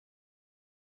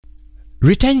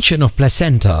Retention of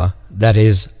placenta, that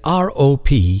is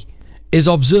ROP, is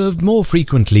observed more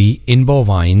frequently in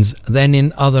bovines than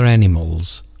in other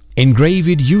animals. In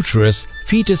gravid uterus,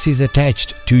 fetus is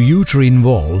attached to uterine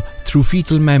wall through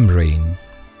fetal membrane.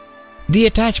 The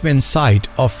attachment site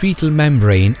of fetal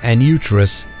membrane and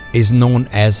uterus is known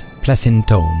as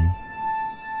placentome.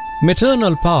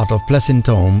 Maternal part of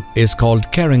placentome is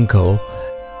called caruncle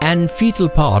and fetal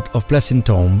part of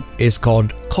placentome is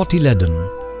called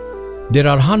cotyledon. There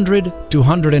are 100 to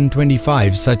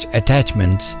 125 such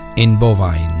attachments in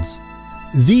bovines.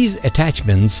 These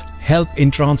attachments help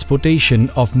in transportation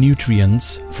of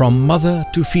nutrients from mother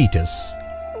to fetus.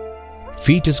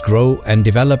 Fetus grow and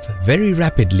develop very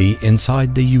rapidly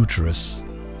inside the uterus.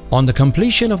 On the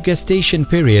completion of gestation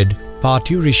period,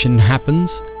 parturition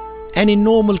happens, and in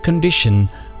normal condition,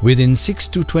 within 6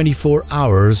 to 24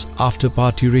 hours after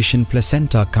parturition,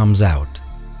 placenta comes out.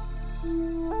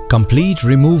 Complete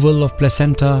removal of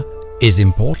placenta is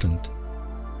important.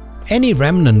 Any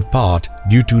remnant part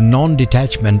due to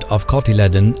non-detachment of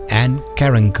cotyledon and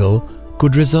caruncle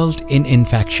could result in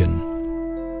infection.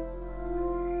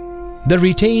 The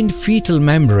retained fetal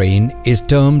membrane is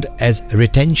termed as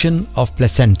retention of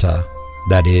placenta,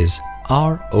 that is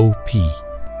ROP.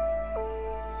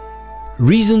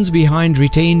 Reasons behind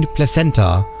retained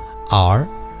placenta are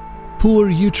poor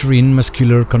uterine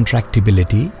muscular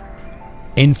contractibility,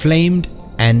 inflamed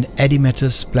and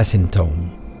edematous placentome.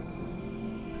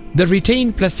 The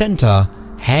retained placenta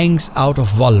hangs out of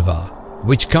vulva,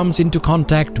 which comes into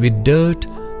contact with dirt,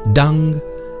 dung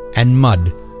and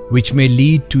mud, which may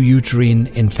lead to uterine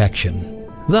infection.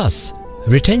 Thus,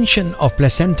 retention of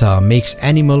placenta makes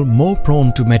animal more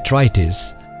prone to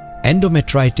metritis,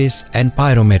 endometritis and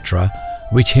pyrometra,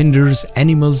 which hinders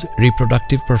animals'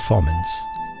 reproductive performance.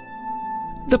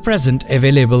 The present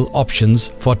available options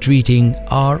for treating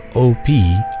ROP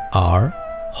are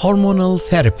hormonal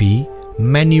therapy,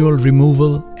 manual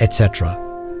removal, etc.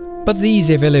 But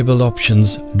these available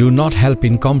options do not help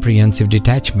in comprehensive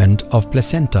detachment of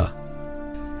placenta,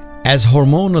 as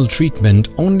hormonal treatment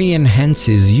only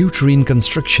enhances uterine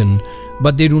constriction,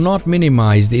 but they do not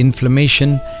minimize the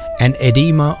inflammation and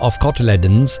edema of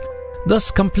cotyledons. Thus,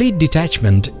 complete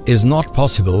detachment is not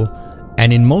possible,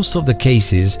 and in most of the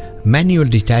cases, manual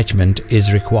detachment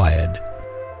is required.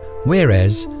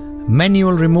 Whereas,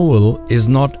 manual removal is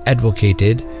not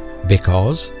advocated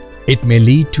because it may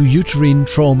lead to uterine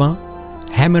trauma,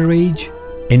 hemorrhage,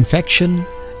 infection,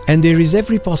 and there is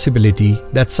every possibility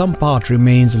that some part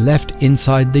remains left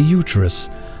inside the uterus.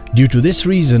 Due to this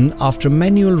reason, after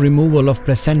manual removal of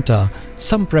placenta,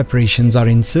 some preparations are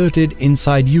inserted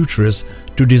inside uterus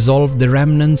to dissolve the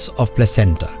remnants of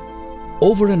placenta.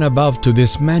 Over and above to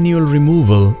this, manual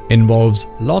removal involves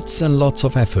lots and lots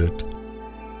of effort.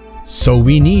 So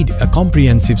we need a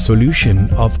comprehensive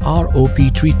solution of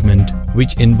ROP treatment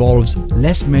which involves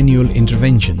less manual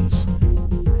interventions.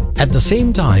 At the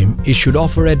same time, it should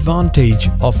offer advantage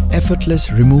of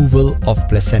effortless removal of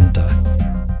placenta.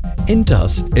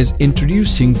 Intas is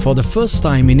introducing for the first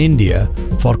time in India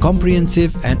for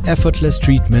comprehensive and effortless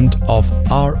treatment of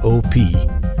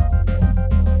ROP.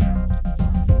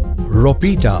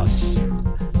 Ropitas,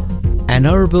 an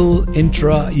herbal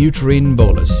intrauterine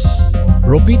bolus.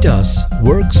 Ropitas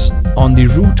works on the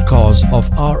root cause of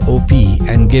ROP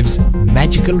and gives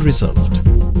magical result.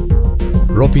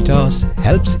 Ropitas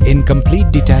helps in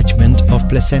complete detachment of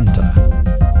placenta.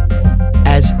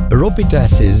 As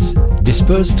Ropitas is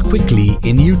dispersed quickly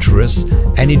in uterus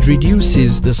and it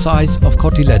reduces the size of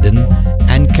cotyledon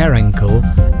and caruncle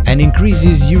and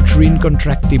increases uterine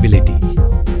contractibility.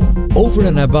 Over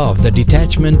and above the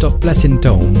detachment of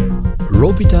placentome,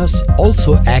 Ropitas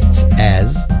also acts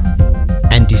as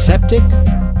antiseptic,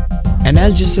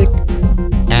 analgesic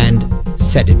and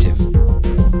sedative.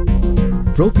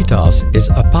 Ropitas is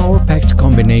a power-packed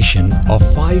combination of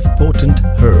 5 potent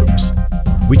herbs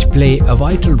which play a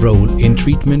vital role in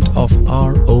treatment of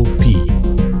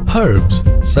ROP. Herbs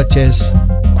such as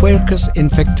Quercus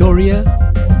infectoria,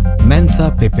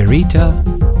 Mentha piperita,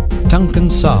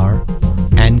 Tunkan sour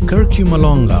and Curcuma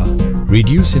longa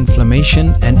reduce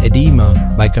inflammation and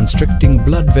edema by constricting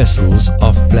blood vessels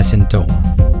of placentome.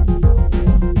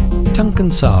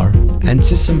 Tunkan sour and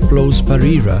Cisamplos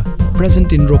parira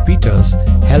present in Ropitas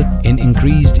help in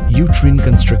increased uterine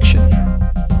constriction.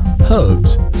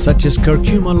 Herbs such as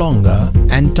Curcuma longa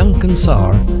and Tunkan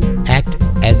sour act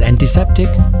as antiseptic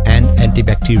and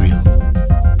antibacterial.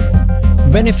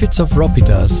 Benefits of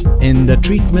Ropitas in the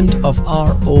treatment of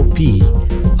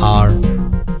ROP are: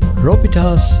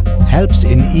 Ropitas helps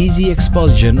in easy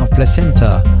expulsion of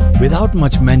placenta without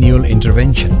much manual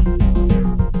intervention.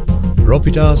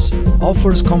 Ropitas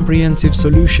offers comprehensive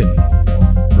solution.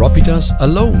 Ropitas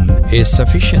alone is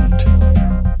sufficient.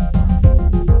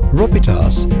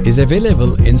 Ropitas is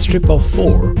available in strip of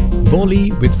 4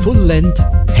 Boli with full-length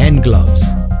hand gloves.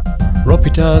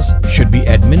 Ropitas should be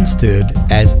administered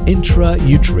as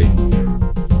intrauterine.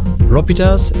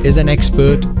 Ropitas is an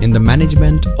expert in the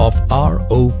management of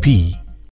ROP.